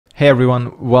Hey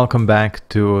everyone, welcome back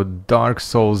to Dark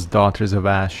Souls Daughters of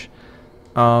Ash.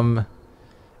 In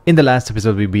the last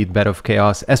episode we beat Bed of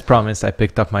Chaos. As promised, I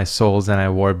picked up my souls and I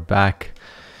warped back.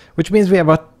 Which means we have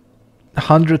about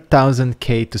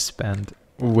 100,000k to spend,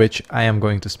 which I am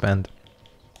going to spend.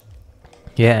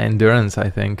 Yeah, endurance, I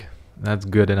think. That's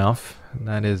good enough.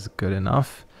 That is good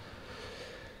enough.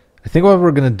 I think what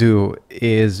we're gonna do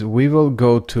is we will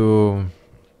go to...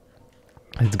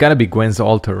 It's gotta be Gwen's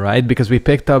altar, right? Because we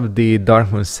picked up the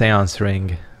Dark Moon Seance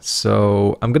ring.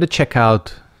 So I'm gonna check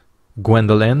out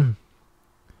Gwendolyn.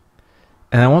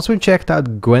 And then once we checked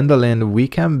out Gwendolyn, we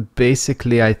can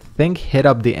basically, I think, hit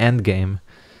up the end game.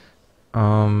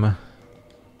 I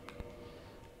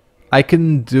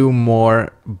can do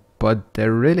more, but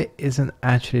there really isn't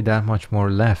actually that much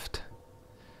more left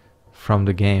from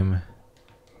the game.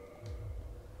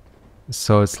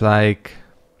 So it's like...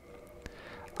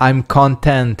 I'm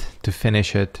content to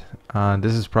finish it.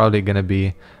 This is probably gonna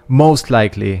be, most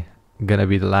likely, gonna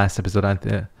be the last episode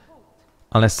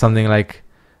unless something like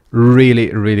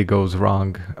really goes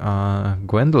wrong.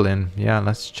 Gwendolyn, yeah,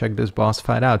 let's check this boss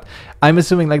fight out. I'm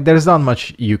assuming like there's not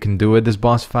much you can do with this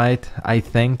boss fight, I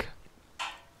think.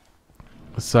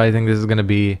 So I think this is gonna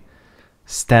be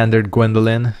standard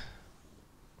Gwendolyn.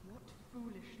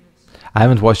 I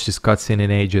haven't watched this cutscene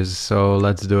in ages, so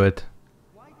let's do it.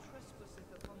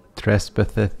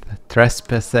 Trespasseth.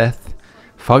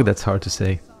 Fuck, that's hard to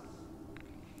say.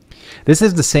 This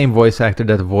is the same voice actor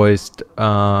that voiced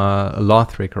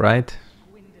Lothric, right?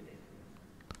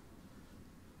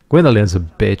 Gwendolyn's a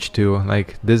bitch too.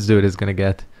 Like, this dude is gonna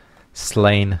get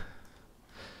slain.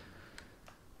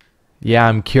 Yeah,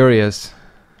 I'm curious.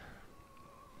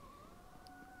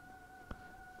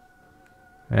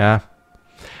 Yeah.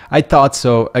 I thought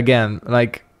so. Again,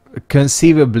 like,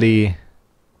 conceivably...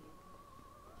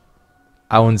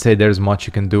 I wouldn't say there's much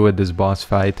you can do with this boss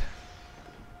fight.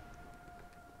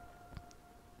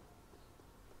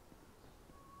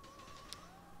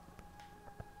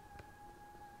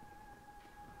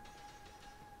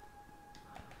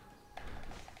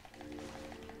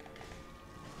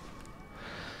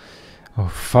 Oh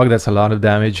fuck, that's a lot of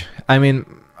damage. I mean,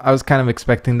 I was kind of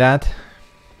expecting that.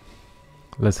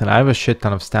 Listen, I have a shit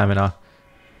ton of stamina.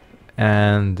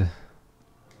 And...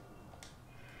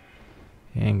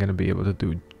 he ain't gonna be able to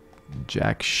do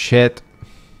jack shit.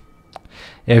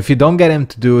 If you don't get him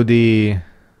to do the...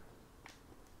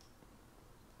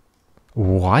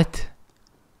 What?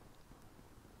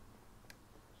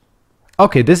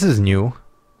 Okay, this is new.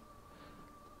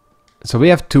 So we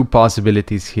have two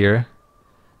possibilities here.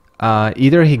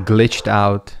 Either he glitched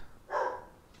out.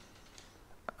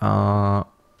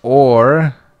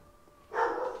 Or...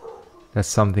 that's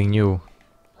something new.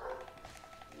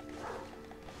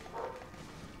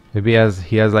 Maybe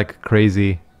he has like a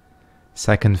crazy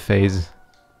second phase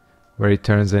where he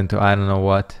turns into I don't know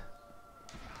what.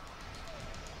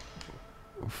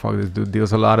 Fuck, this dude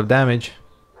deals a lot of damage.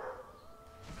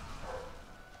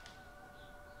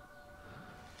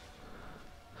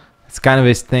 It's kind of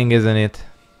his thing, isn't it?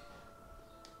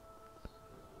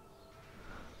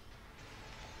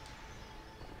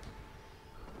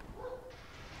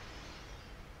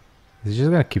 Is he just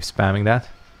gonna keep spamming that?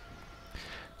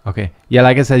 Okay, yeah,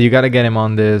 like I said, you gotta get him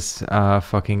on this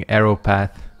fucking arrow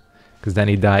path, because then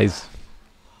he dies.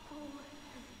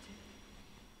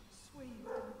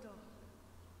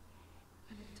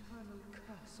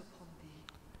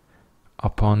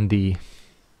 Upon thee.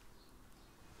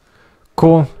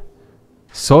 Cool.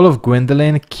 Soul of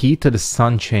Gwendolyn, key to the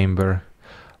sun chamber.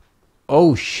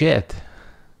 Oh shit.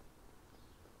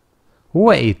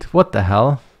 Wait, what the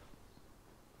hell?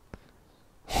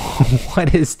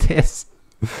 What is this?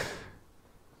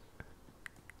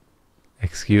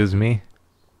 Excuse me.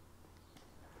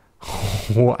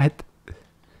 What?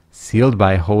 Sealed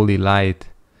by holy light.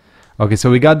 Okay,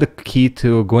 so we got the key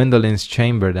to Gwendolyn's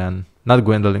chamber then. Not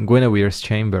Gwendolyn, Guinevere's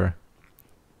chamber.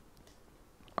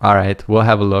 Alright, we'll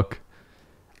have a look.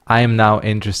 I am now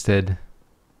interested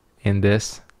in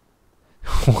this.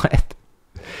 What?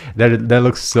 That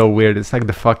looks so weird. It's like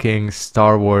the fucking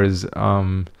Star Wars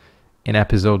in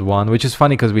episode 1, which is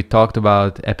funny because we talked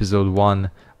about episode 1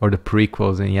 or the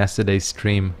prequels in yesterday's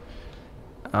stream.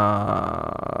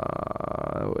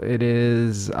 It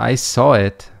is... I saw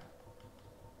it.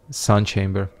 Sun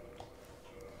chamber.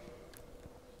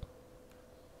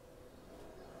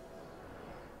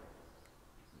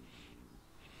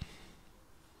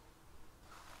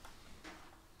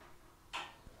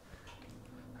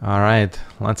 Alright,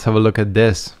 let's have a look at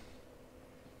this.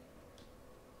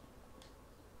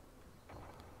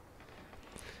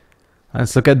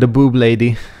 Let's look at the boob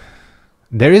lady.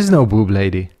 There is no boob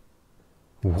lady.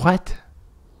 What?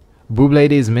 Boob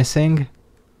Lady is missing?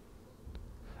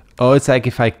 Oh, it's like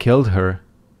if I killed her.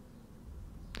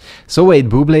 So wait,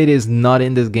 Boob Lady is not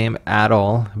in this game at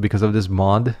all because of this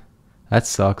mod? That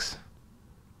sucks.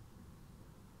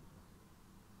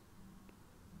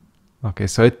 Okay,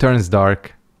 so it turns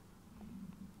dark.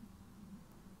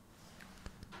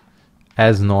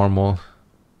 As normal.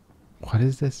 What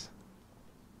is this?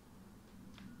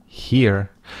 Here.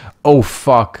 Oh,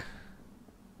 fuck.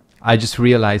 I just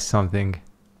realized something.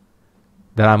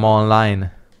 That I'm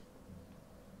online.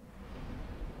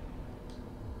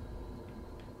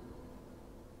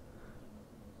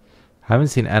 I haven't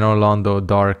seen Anor Londo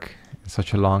dark in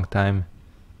such a long time.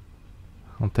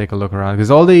 I'll take a look around.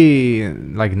 Because all the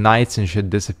like knights and shit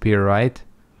disappear, right?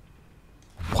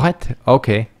 What?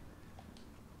 Okay.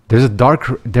 There's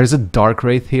a dark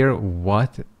wraith here.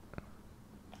 What?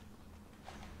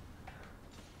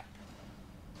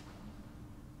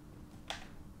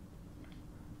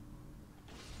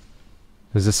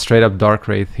 There's a straight up dark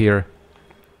wraith here.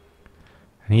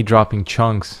 And he dropping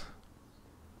chunks.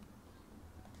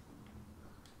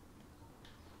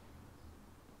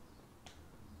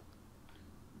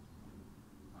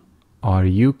 Are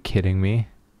you kidding me?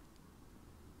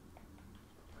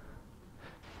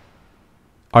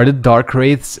 Are the dark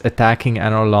wraiths attacking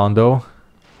Anor Londo?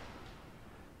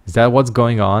 Is that what's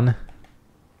going on?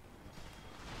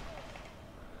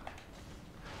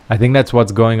 I think that's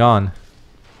what's going on.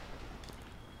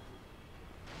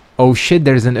 Oh shit,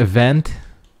 there's an event.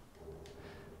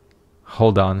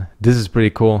 Hold on. This is pretty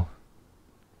cool.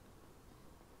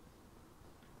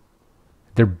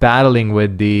 They're battling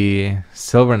with the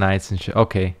Silver Knights and shit.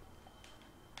 Okay.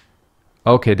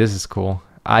 Okay, this is cool.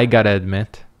 I gotta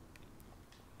admit.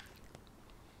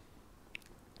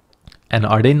 And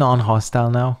are they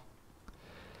non-hostile now?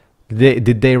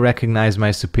 Did they recognize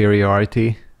my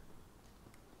superiority?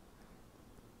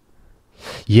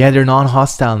 Yeah, they're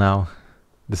non-hostile now.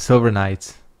 The Silver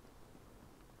Knights.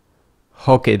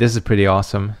 Okay, this is pretty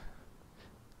awesome.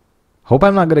 Hope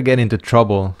I'm not gonna get into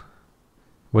trouble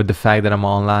with the fact that I'm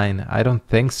online. I don't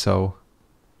think so.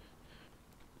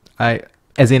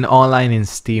 As in online in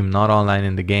Steam, not online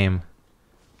in the game.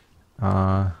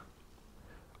 Oh,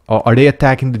 are they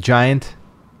attacking the giant?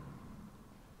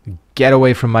 Get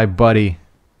away from my buddy.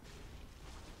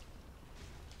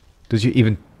 Did you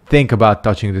even think about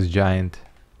touching this giant?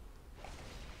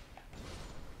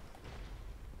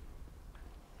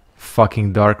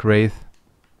 Fucking dark wraith.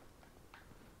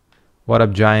 What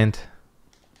up, giant?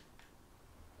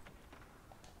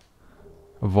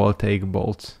 Voltaic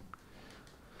bolts.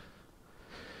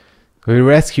 We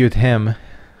rescued him.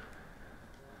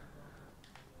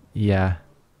 Yeah.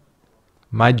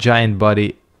 My giant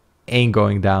buddy ain't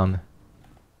going down.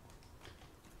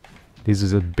 These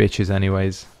are the bitches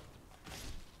anyways.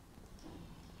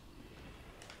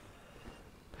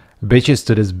 Bitches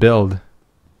to this build.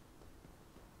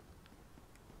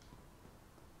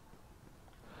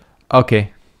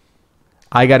 Okay.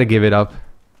 I gotta give it up.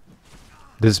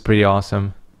 This is pretty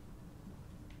awesome.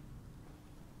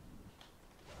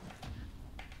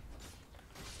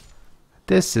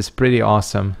 This is pretty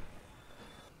awesome.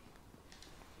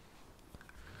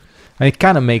 And it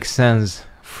kind of makes sense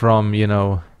from, you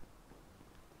know,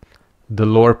 the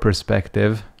lore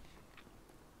perspective.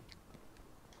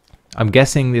 I'm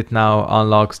guessing it now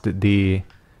unlocks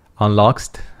unlocks.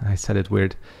 I said it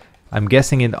weird. I'm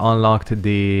guessing it unlocked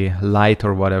the light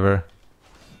or whatever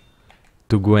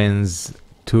to Gwyn's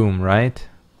tomb, right?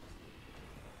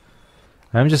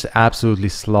 I'm just absolutely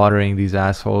slaughtering these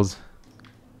assholes.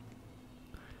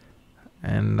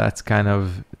 And that's kind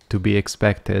of to be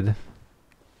expected.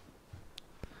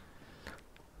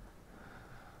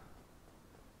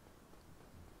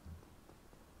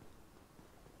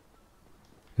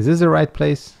 Is this the right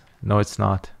place? No, it's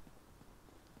not.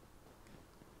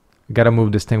 I gotta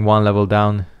move this thing one level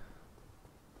down.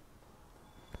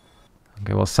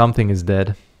 Okay, well, something is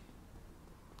dead.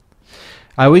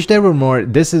 I wish there were more.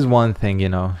 This is one thing, you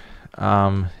know.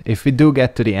 If we do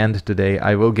get to the end today,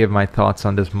 I will give my thoughts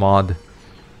on this mod.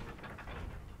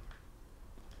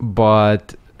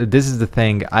 But this is the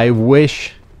thing. I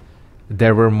wish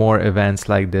there were more events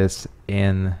like this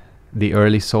in the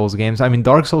early Souls games. I mean,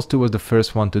 Dark Souls 2 was the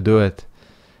first one to do it.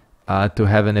 To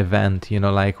have an event, you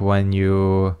know, like when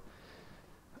you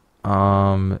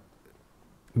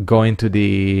go into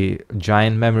the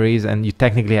giant memories and you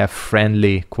technically have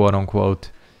friendly,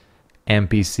 quote-unquote,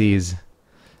 NPCs.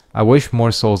 I wish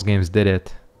more Souls games did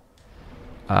it.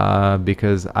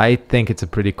 Because I think it's a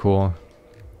pretty cool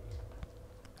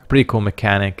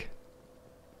mechanic.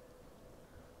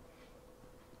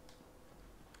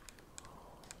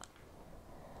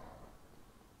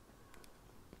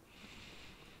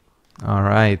 All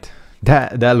right.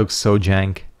 That looks so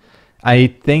jank. I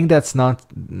think that's not...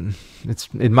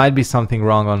 It might be something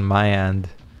wrong on my end.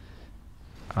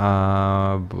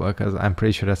 Because I'm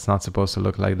pretty sure that's not supposed to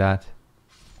look like that.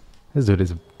 This dude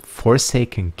is a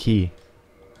Forsaken Key.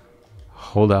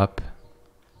 Hold up.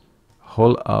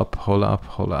 Hold up, hold up,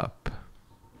 hold up.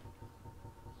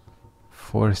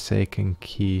 Forsaken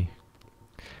Key.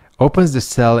 Opens the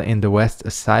cell in the West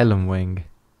Asylum wing.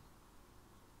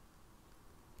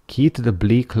 Key to the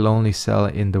bleak, lonely cell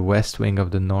in the West wing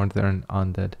of the Northern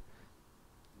Undead.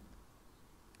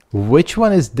 Which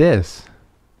one is this?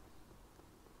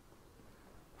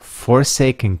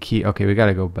 Forsaken Key. Okay, we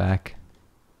gotta go back.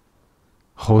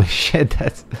 Holy shit,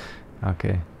 that's...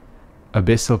 Okay.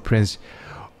 Abyssal Prince.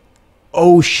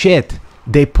 Oh shit!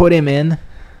 They put him in.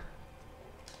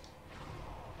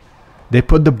 They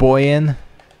put the boy in.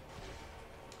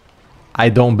 I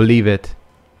don't believe it.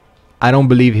 I don't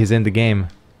believe he's in the game.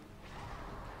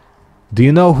 Do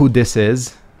you know who this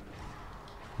is?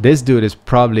 This dude is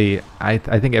probably... I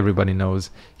think everybody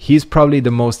knows. He's probably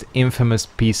the most infamous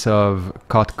piece of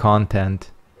cut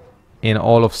content in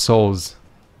all of Souls.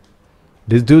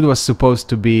 This dude was supposed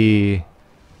to be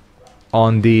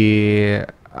on the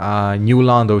New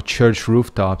Lando church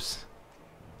rooftops.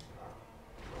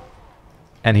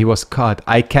 And he was cut.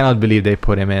 I cannot believe they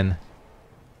put him in.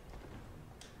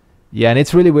 Yeah, and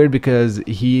it's really weird because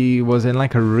he was in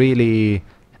like a really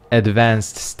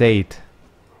advanced state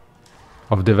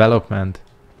of development.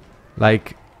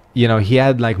 Like, you know, he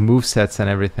had like movesets and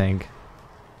everything.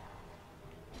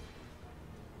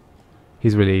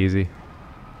 He's really easy.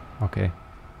 Okay.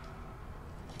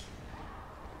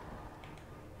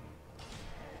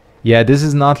 Yeah, this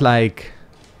is not like...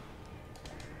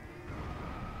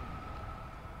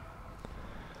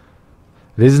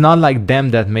 This is not like them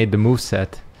that made the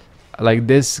moveset. Like,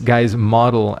 this guy's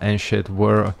model and shit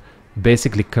were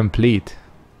basically complete.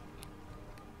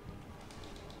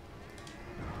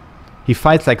 He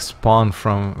fights like Spawn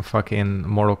from fucking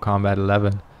Mortal Kombat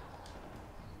 11.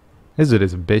 This dude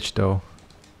is a bitch though.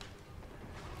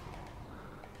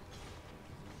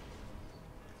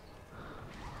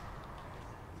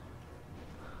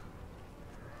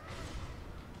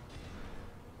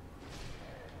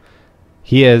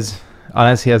 He is,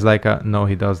 unless he has like a... No,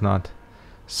 he does not.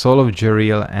 Soul of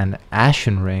Jeriel and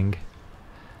Ashen Ring.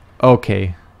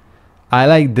 Okay. I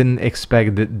like didn't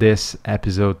expect this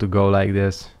episode to go like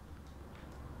this.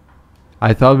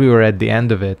 I thought we were at the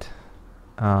end of it.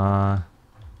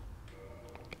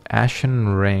 Ashen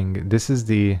Ring. This is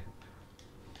the...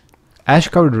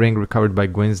 Ash-covered ring recovered by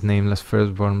Gwyn's nameless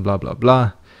firstborn, blah blah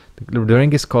blah. The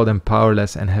ring is cold and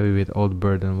powerless and heavy with old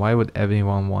burden. Why would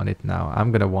everyone want it now?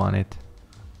 I'm gonna want it.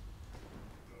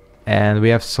 And we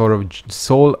have Soul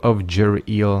of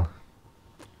Jeriel.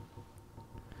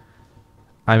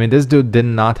 I mean, this dude did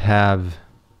not have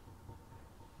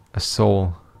a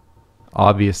soul,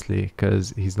 obviously,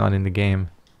 because he's not in the game.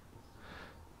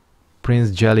 Prince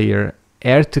Jelier,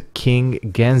 heir to King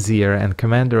Genzier and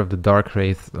commander of the Dark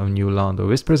Wraith of New Londo.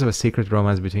 Whispers of a secret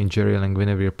romance between Jeriel and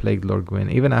Guinevere plagued Lord Gwyn,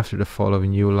 even after the fall of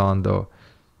New Londo.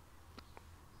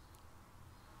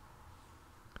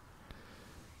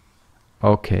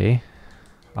 Okay,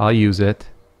 I'll use it.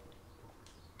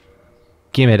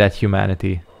 Give me that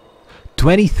humanity.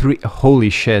 23,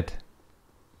 holy shit.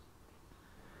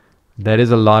 That is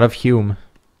a lot of Hume.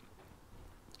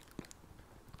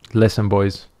 Listen,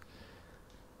 boys.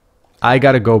 I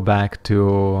gotta go back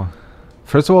to...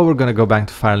 First of all, we're gonna go back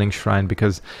to Firelink Shrine,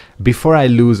 because before I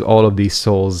lose all of these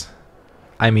souls,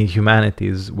 I mean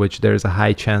humanities, which there's a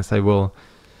high chance I will,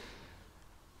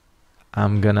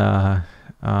 I'm gonna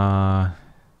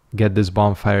get this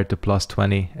bonfire to plus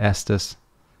 20 Estus.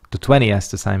 To 20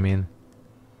 Estus, I mean.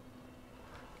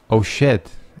 Oh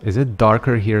shit, is it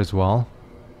darker here as well?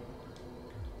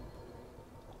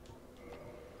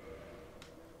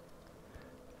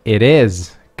 It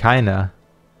is, kinda.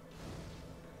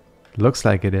 Looks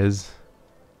like it is.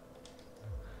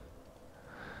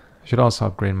 Should also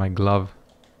upgrade my glove.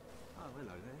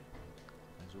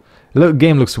 Look,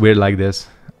 game looks weird like this.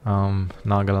 Not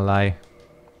gonna lie.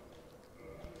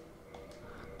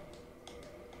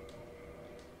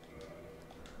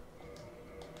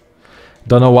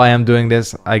 Don't know why I'm doing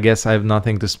this. I guess I have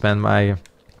nothing to spend my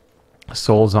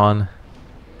souls on.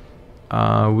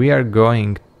 We are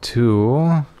going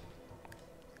to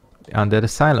Undead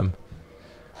Asylum.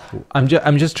 I'm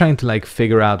just trying to like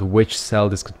figure out which cell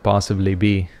this could possibly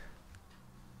be,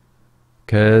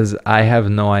 cause I have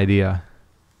no idea.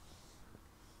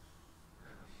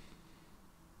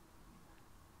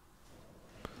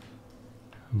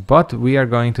 But we are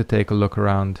going to take a look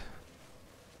around.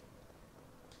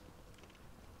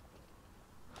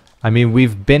 I mean,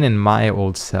 we've been in my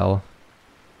old cell.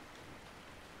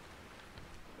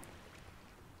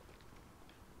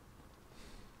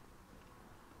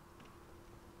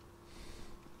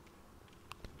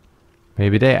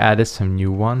 Maybe they added some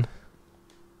new one.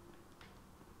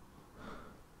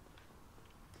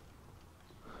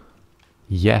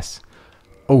 Yes.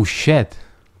 Oh shit.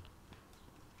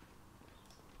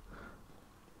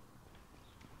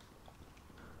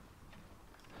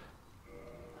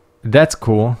 That's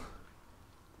cool.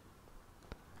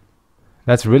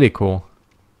 That's really cool.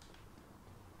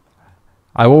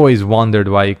 I've always wondered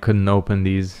why you couldn't open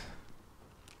these.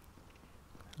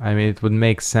 I mean, it would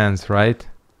make sense, right?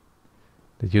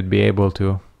 That you'd be able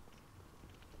to.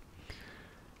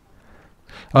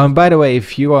 By the way,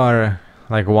 if you are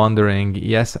like wondering,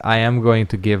 yes, I am going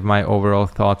to give my overall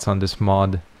thoughts on this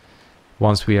mod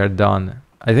once we are done.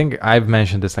 I think I've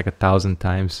mentioned this like 1,000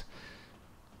 times.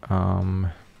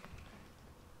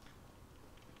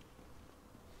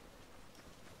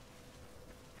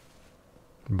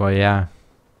 But yeah.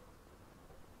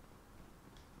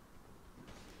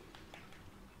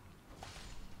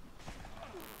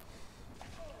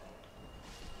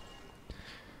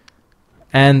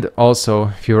 And also,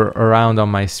 if you're around on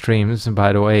my streams,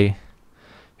 by the way, if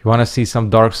you want to see some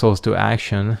Dark Souls 2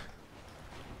 action.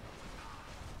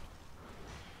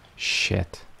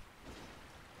 Shit.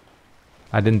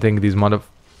 I didn't think these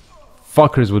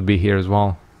motherfuckers would be here as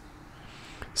well.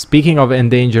 Speaking of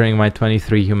endangering my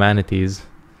 23 humanities,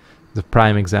 the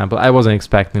prime example. I wasn't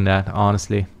expecting that,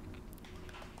 honestly.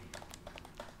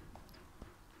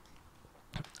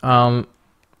 Oh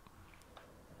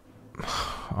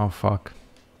fuck.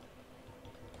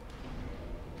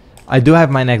 I do have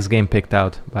my next game picked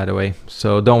out, by the way,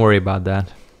 so don't worry about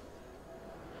that.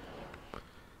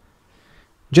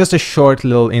 Just a short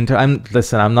little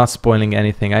listen, I'm not spoiling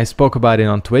anything. I spoke about it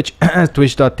on Twitch,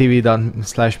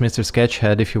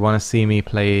 twitch.tv/MrSketchead if you want to see me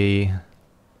play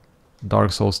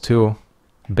Dark Souls 2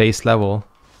 base level.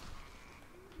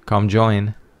 Come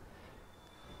join.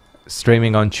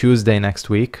 Streaming on Tuesday next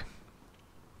week.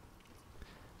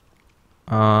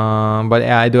 But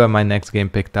yeah, I do have my next game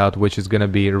picked out, which is gonna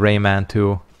be Rayman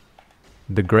 2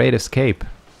 The Great Escape,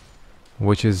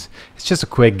 which is, it's just a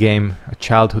quick game, a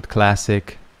childhood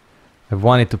classic. I've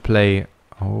wanted to play.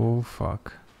 Oh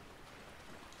fuck.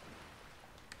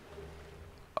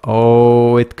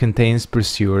 Oh, it contains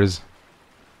pursuers.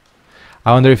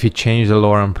 I wonder if you change the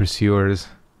lore on pursuers.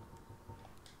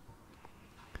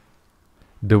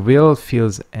 The will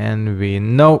feels envy.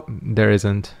 No, there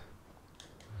isn't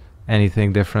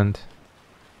anything different.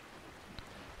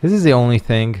 This is the only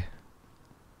thing.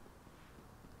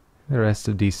 The rest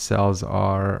of these cells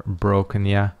are broken,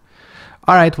 yeah.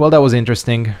 Alright, well that was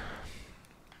interesting.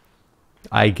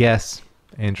 I guess.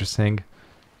 Interesting.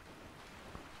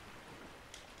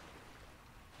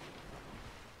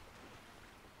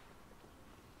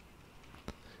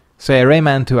 So yeah,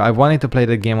 Rayman 2, I've wanted to play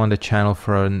the game on the channel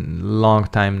for a long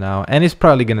time now. And it's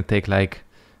probably gonna take like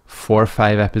 4 or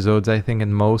 5 episodes, I think, at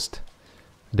most.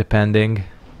 Depending.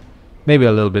 Maybe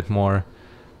a little bit more.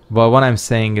 But what I'm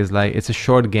saying is, like, it's a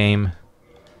short game.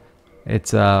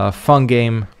 It's a fun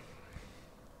game.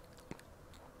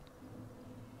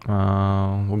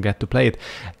 We'll get to play it.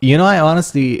 You know,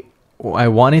 I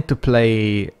wanted to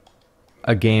play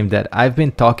a game that I've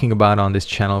been talking about on this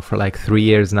channel for like 3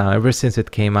 years now, ever since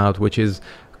it came out, which is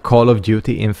Call of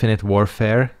Duty Infinite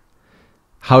Warfare.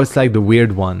 How it's like the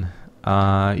weird one.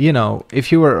 You know,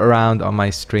 if you were around on my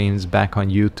streams back on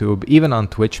YouTube, even on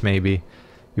Twitch maybe,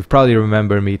 you've probably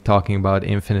remember me talking about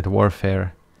Infinite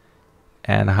Warfare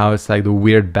and how it's like the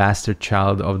weird bastard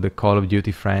child of the Call of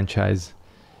Duty franchise.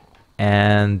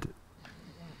 And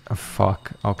oh,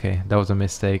 fuck, okay, that was a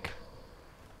mistake.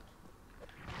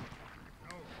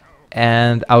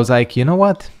 And I was like, you know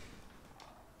what?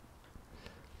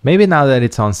 Maybe now that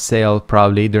it's on sale,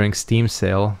 probably during Steam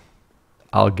sale,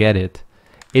 I'll get it.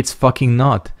 It's fucking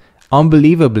not.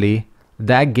 Unbelievably,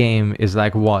 that game is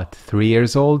like what, 3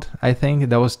 years old? I think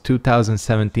that was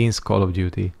 2017's Call of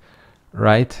Duty,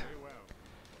 right?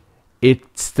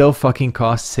 It still fucking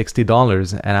costs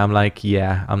 $60, and I'm like,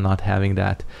 yeah, I'm not having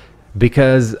that.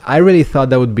 Because I really thought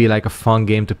that would be like a fun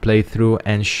game to play through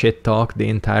and shit talk the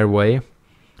entire way.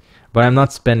 But I'm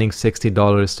not spending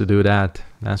 $60 to do that,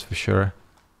 that's for sure.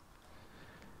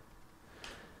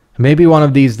 Maybe one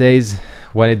of these days,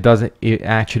 when it doesn't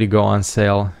actually go on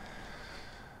sale.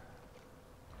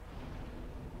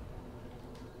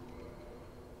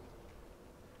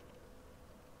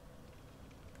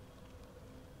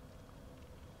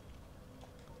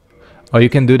 Oh, you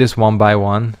can do this one by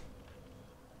one.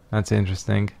 That's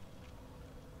interesting.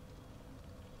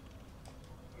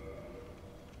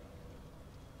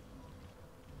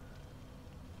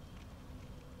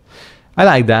 I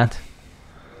like that.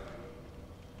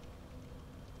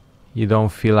 You don't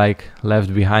feel like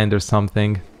left behind or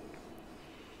something.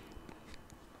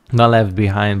 Not left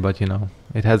behind, but you know,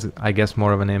 it has, I guess,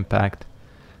 more of an impact.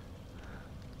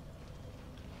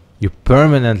 You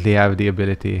permanently have the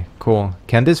ability. Cool.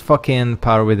 Can this fucking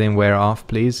power within wear off,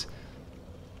 please?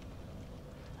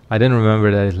 I didn't remember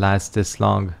that it lasts this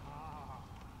long.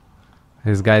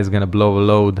 This guy is gonna blow a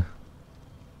load.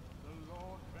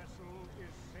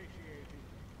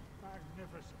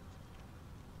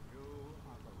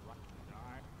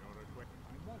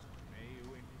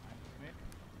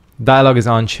 Dialogue is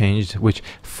unchanged, which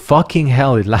fucking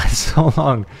hell, it lasts so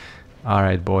long.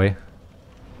 Alright, boy.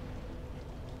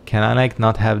 Can I like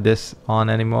not have this on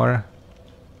anymore?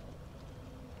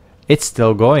 It's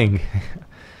still going.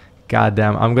 God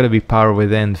damn, I'm gonna be power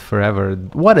within forever.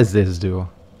 What does this do?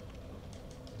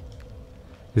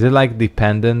 Is it like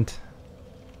dependent?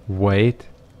 Wait.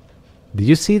 Did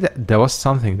you see that? There was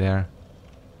something there.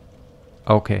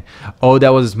 Okay. Oh, that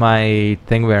was my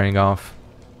thing wearing off.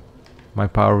 My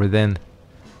power within.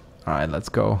 Alright, let's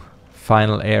go.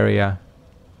 Final area.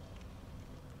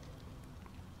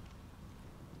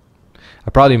 I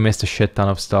probably missed a shit ton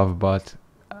of stuff, but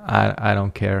I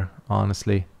don't care,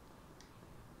 honestly.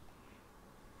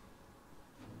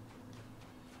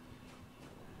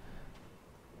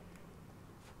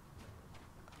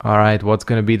 Alright, what's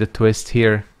gonna be the twist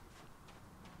here?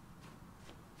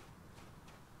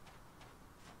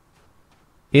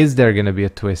 Is there gonna be a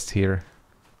twist here?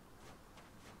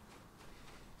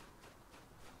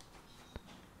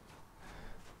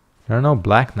 There are no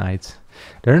Black Knights.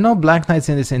 There are no Black Knights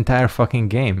in this entire fucking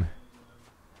game.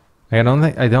 I don't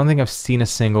think I've seen a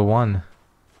single one.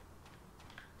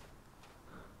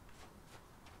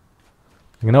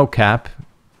 No cap.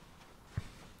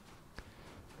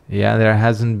 Yeah, there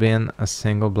hasn't been a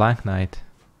single Black Knight.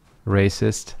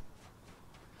 Racist.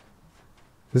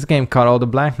 This game cut all the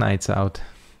Black Knights out.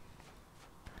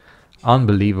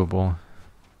 Unbelievable.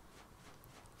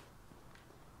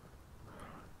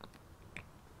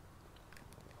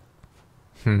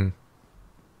 Am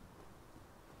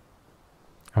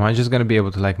I just gonna be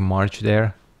able to like march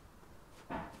there?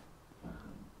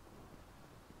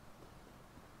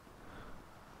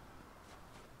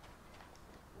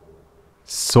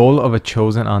 Soul of a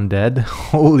chosen undead?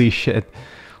 Holy shit.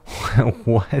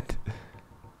 What?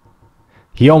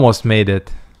 He almost made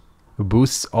it.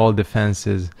 Boosts all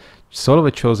defenses. Soul of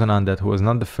a chosen undead who was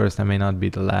not the first and may not be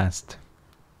the last.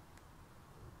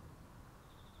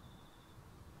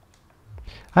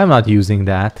 I'm not using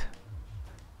that.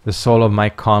 The soul of my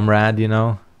comrade, you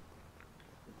know.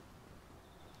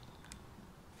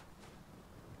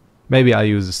 Maybe I'll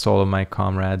use the soul of my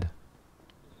comrade.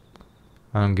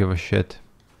 I don't give a shit.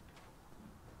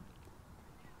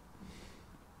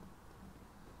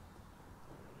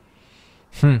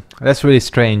 That's really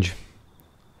strange.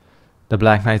 The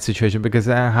Black Knight situation, because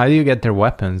how do you get their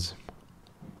weapons?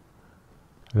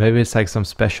 Maybe it's like some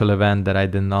special event that I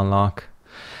didn't unlock.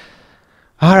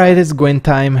 Alright, it's Gwyn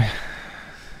time.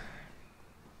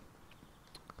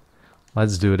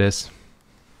 Let's do this.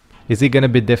 Is he gonna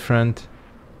be different?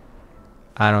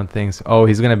 I don't think so. Oh,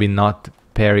 he's gonna be not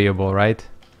parryable, right?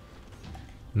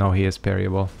 No, he is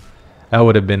parryable. That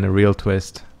would have been a real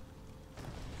twist.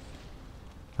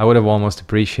 I would have almost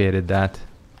appreciated that.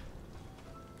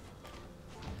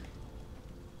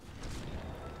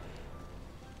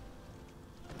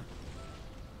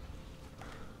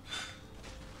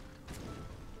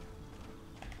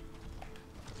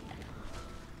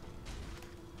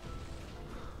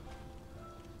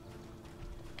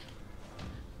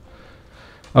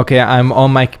 Okay, I'm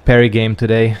on my parry game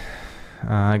today.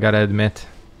 I gotta admit.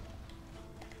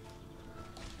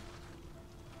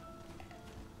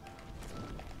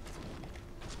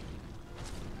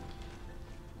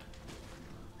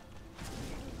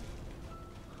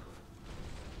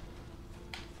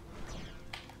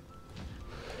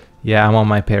 Yeah, I'm on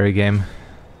my parry game.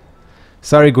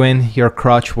 Sorry, Gwyn, your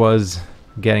crotch was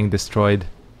getting destroyed.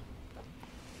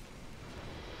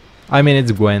 I mean,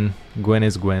 it's Gwyn. Gwyn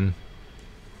is Gwyn.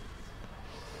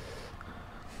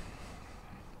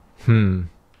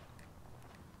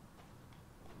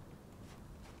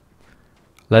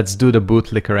 Let's do the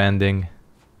bootlicker ending.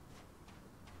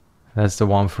 That's the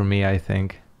one for me, I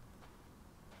think.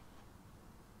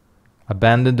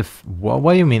 Abandon the...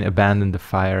 What do you mean, abandon the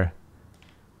fire?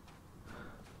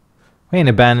 We ain't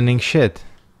abandoning shit.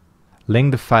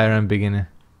 Link the fire and begin...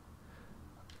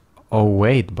 Oh,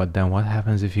 wait, but then what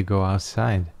happens if you go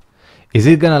outside? Is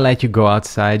it gonna let you go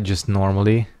outside just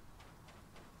normally?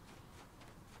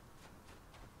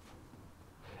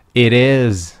 It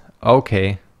is.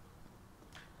 Okay.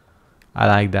 I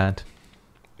like that.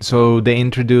 So they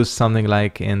introduced something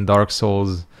like in Dark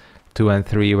Souls 2 and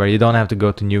 3 where you don't have to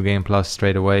go to New Game Plus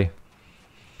straight away.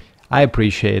 I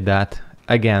appreciate that.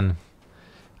 Again,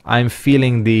 I'm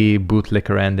feeling the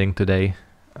bootlicker ending today,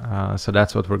 so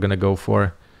that's what we're gonna go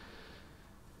for.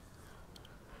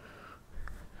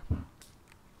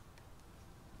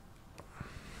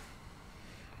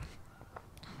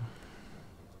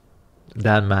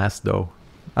 That mask though.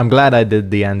 I'm glad I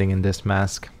did the ending in this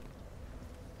mask.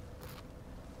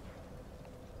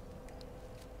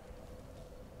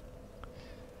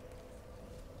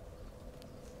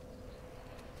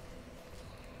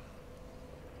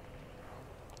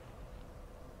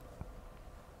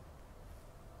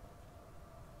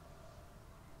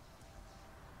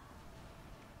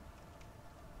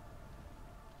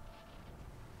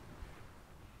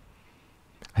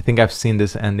 I think I've seen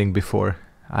this ending before.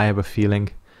 I have a feeling.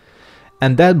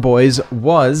 And that, boys,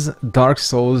 was Dark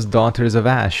Souls Daughters of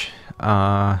Ash,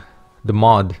 the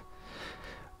mod.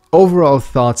 Overall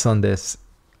thoughts on this.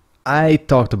 I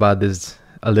talked about this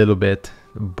a little bit,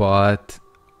 but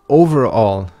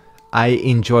overall, I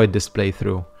enjoyed this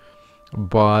playthrough.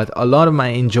 But a lot of my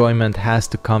enjoyment has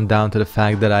to come down to the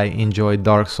fact that I enjoyed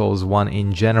Dark Souls 1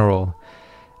 in general,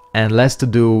 and less to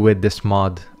do with this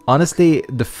mod. Honestly,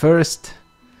 the first,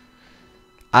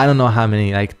 I don't know how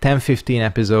many, like 10-15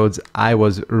 episodes, I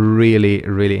was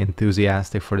really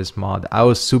enthusiastic for this mod. I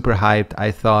was super hyped.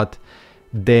 I thought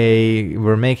they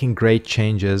were making great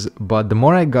changes, but the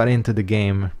more I got into the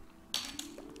game,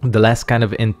 the less kind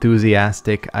of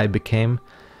enthusiastic I became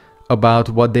about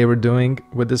what they were doing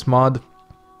with this mod.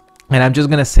 And I'm just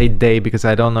gonna say they, because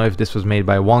I don't know if this was made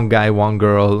by one guy, one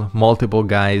girl, multiple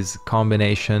guys,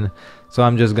 combination, so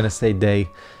I'm just gonna say they.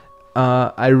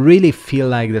 I really feel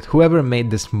like that whoever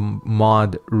made this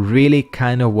mod really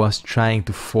kind of was trying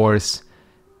to force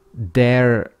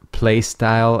their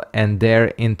playstyle and their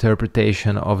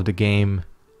interpretation of the game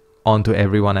onto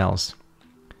everyone else.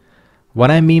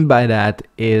 What I mean by that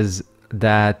is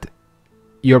that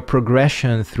your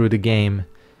progression through the game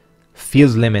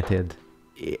feels limited.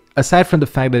 Aside from the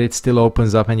fact that it still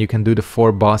opens up and you can do the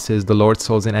 4 bosses, the Lord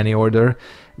Souls in any order,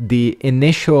 the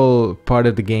initial part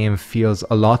of the game feels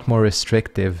a lot more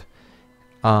restrictive,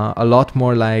 a lot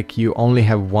more like you only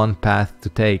have one path to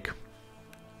take.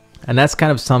 And that's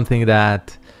kind of something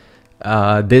that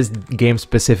this game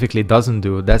specifically doesn't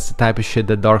do. That's the type of shit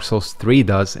that Dark Souls 3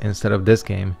 does instead of this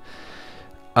game.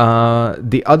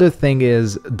 The other thing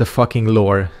is the fucking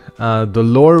lore. The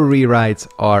lore rewrites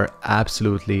are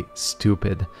absolutely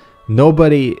stupid.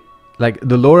 Nobody, like,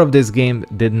 the lore of this game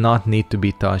did not need to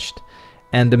be touched.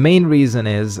 And the main reason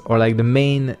is, or like the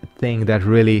main thing that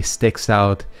really sticks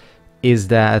out, is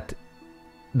that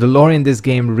the lore in this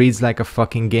game reads like a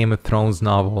fucking Game of Thrones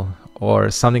novel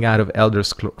or something out of Elder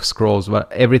Scrolls,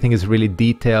 where everything is really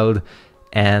detailed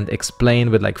and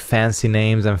explained with like fancy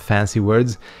names and fancy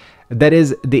words. That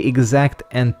is the exact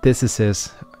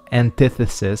antithesis,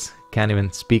 can't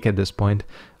even speak at this point,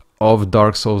 of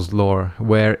Dark Souls lore,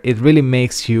 where it really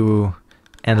makes you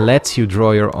and lets you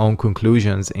draw your own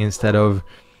conclusions instead of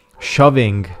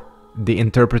shoving the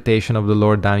interpretation of the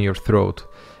lore down your throat,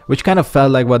 which kind of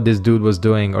felt like what this dude was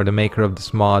doing, or the maker of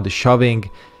this mod, shoving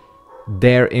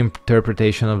their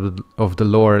interpretation of the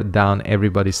lore down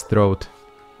everybody's throat.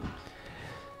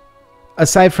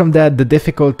 Aside from that, the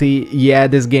difficulty, yeah,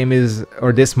 this game is,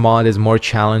 or this mod is more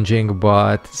challenging,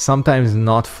 but sometimes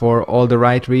not for all the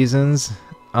right reasons.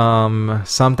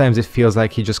 Sometimes it feels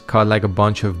like he just cut like a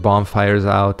bunch of bonfires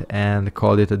out and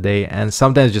called it a day, and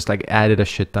sometimes just like added a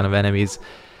shit ton of enemies.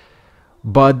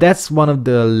 But that's one of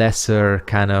the lesser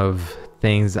kind of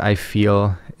things I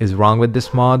feel is wrong with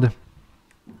this mod.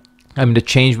 I mean, the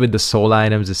change with the soul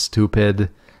items is stupid.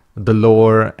 The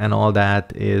lore and all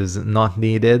that is not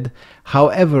needed.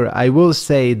 However, I will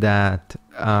say that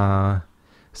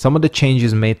some of the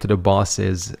changes made to the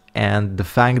bosses and the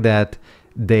fact that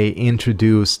they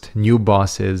introduced new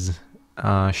bosses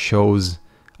shows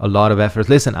a lot of effort.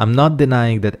 Listen, I'm not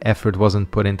denying that effort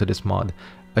wasn't put into this mod.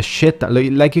 A shit,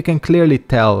 like you can clearly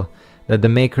tell that the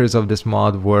makers of this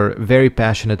mod were very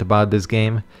passionate about this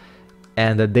game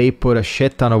and that they put a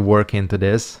shit ton of work into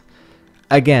this.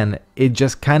 Again, it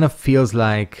just kind of feels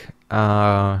like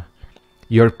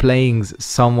you're playing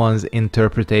someone's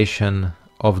interpretation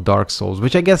of Dark Souls,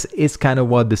 which I guess is kind of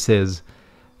what this is.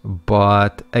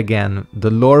 But again, the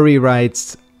lore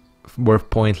rewrites were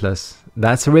pointless.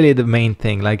 That's really the main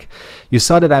thing. Like, you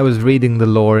saw that I was reading the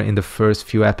lore in the first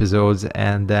few episodes,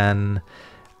 and then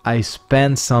I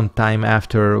spent some time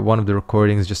after one of the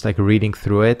recordings just like reading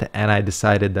through it, and I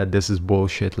decided that this is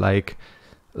bullshit. Like,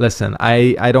 listen,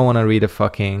 I don't want to read a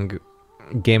fucking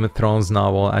Game of Thrones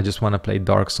novel. I just want to play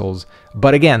Dark Souls.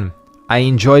 But again, I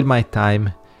enjoyed my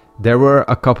time. There were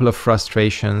a couple of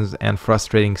frustrations and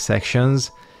frustrating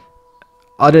sections.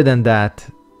 Other than that,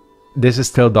 this is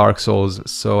still Dark Souls,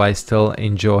 so I still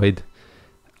enjoyed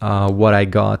what I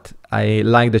got. I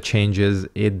like the changes.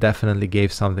 It definitely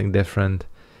gave something different.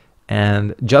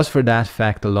 And just for that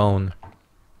fact alone,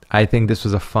 I think this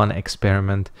was a fun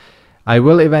experiment. I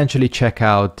will eventually check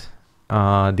out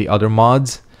the other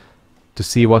mods to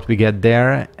see what we get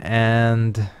there.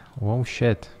 And oh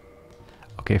shit.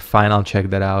 Okay, fine, I'll check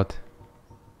that out.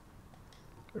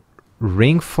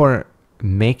 Ring for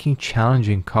making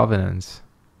challenging covenants.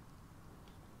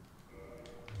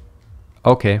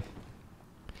 Okay.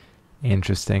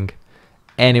 Interesting.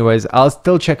 Anyways, I'll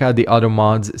still check out the other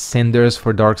mods, Cinders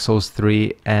for Dark Souls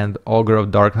 3 and Augur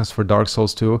of Darkness for Dark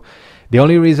Souls 2. The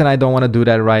only reason I don't want to do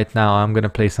that right now, I'm going to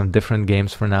play some different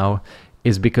games for now,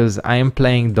 is because I am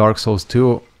playing Dark Souls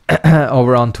 2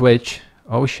 over on Twitch.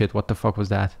 Oh shit, what the fuck was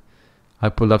that? I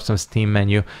pulled up some Steam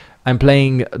menu. I'm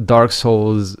playing Dark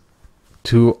Souls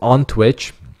 2 on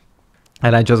Twitch,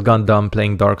 and I just got done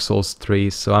playing Dark Souls 3,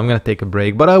 so I'm going to take a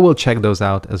break, but I will check those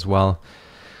out as well.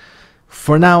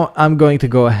 For now, I'm going to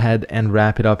go ahead and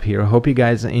wrap it up here. Hope you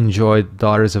guys enjoyed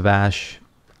Daughters of Ash.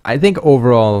 I think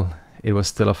overall, it was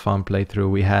still a fun playthrough.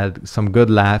 We had some good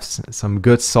laughs, some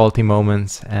good salty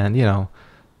moments, and you know,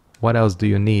 what else do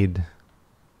you need?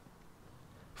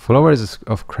 Followers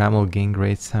of Cramel gain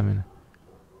great stamina.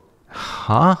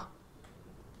 Huh?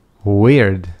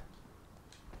 Weird.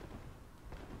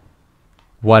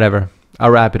 Whatever.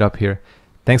 I'll wrap it up here.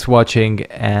 Thanks for watching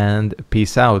and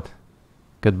peace out.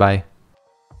 Goodbye.